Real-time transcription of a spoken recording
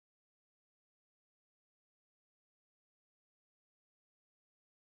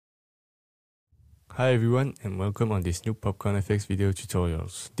Hi everyone and welcome on this new PopcornFX video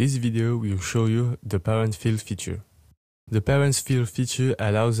tutorials. This video will show you the parent field feature. The parents field feature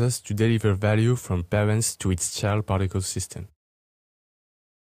allows us to deliver value from parents to its child particle system.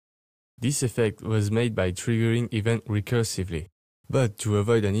 This effect was made by triggering event recursively. But to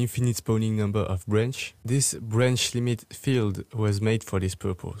avoid an infinite spawning number of branch, this branch limit field was made for this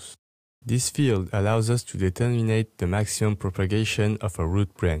purpose. This field allows us to determine the maximum propagation of a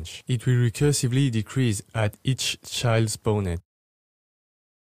root branch. It will recursively decrease at each child spawned.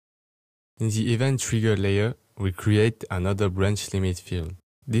 In the event trigger layer, we create another branch limit field.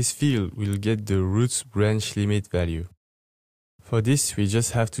 This field will get the root's branch limit value. For this, we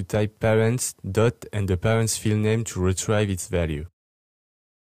just have to type parents dot and the parent's field name to retrieve its value.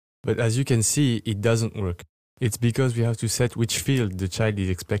 But as you can see, it doesn't work. It's because we have to set which field the child is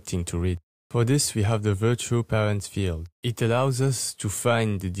expecting to read. For this, we have the virtual parent field. It allows us to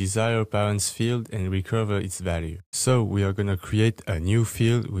find the desired parents field and recover its value. So we are gonna create a new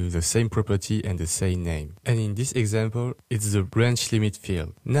field with the same property and the same name. And in this example, it's the branch limit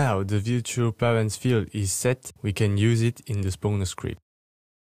field. Now the virtual parent field is set, we can use it in the spawner script.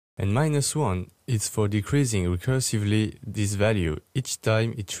 And -1 is for decreasing recursively this value each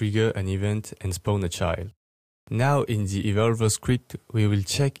time it triggers an event and spawn a child. Now in the evolver script, we will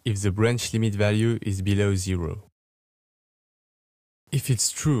check if the branch limit value is below 0. If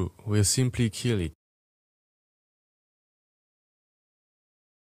it's true, we'll simply kill it.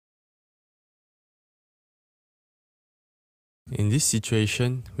 In this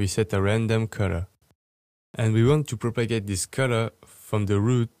situation, we set a random color. And we want to propagate this color from the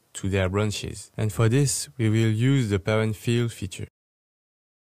root to their branches. And for this, we will use the parent field feature.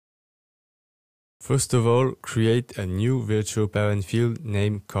 First of all, create a new virtual parent field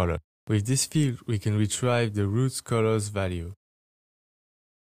named color. With this field, we can retrieve the root's color's value.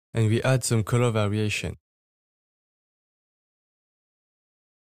 And we add some color variation.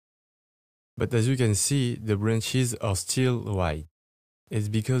 But as you can see, the branches are still white. It's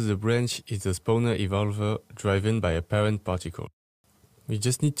because the branch is a spawner evolver driven by a parent particle. We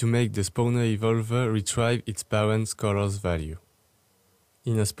just need to make the spawner evolver retrieve its parent's color's value.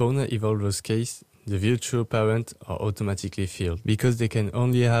 In a spawner evolver's case, the virtual parents are automatically filled because they can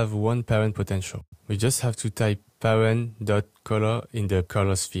only have one parent potential. We just have to type parent.color in the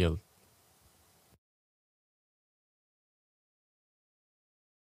colors field.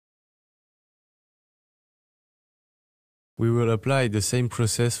 We will apply the same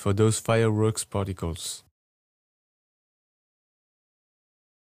process for those fireworks particles.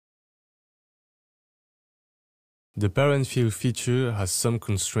 The parent field feature has some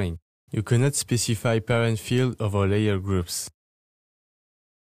constraint. You cannot specify parent field over layer groups.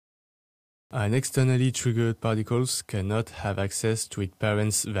 And externally triggered particles cannot have access to its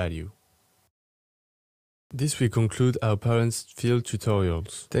parent's value. This will conclude our parent field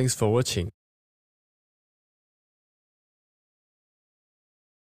tutorials. Thanks for watching.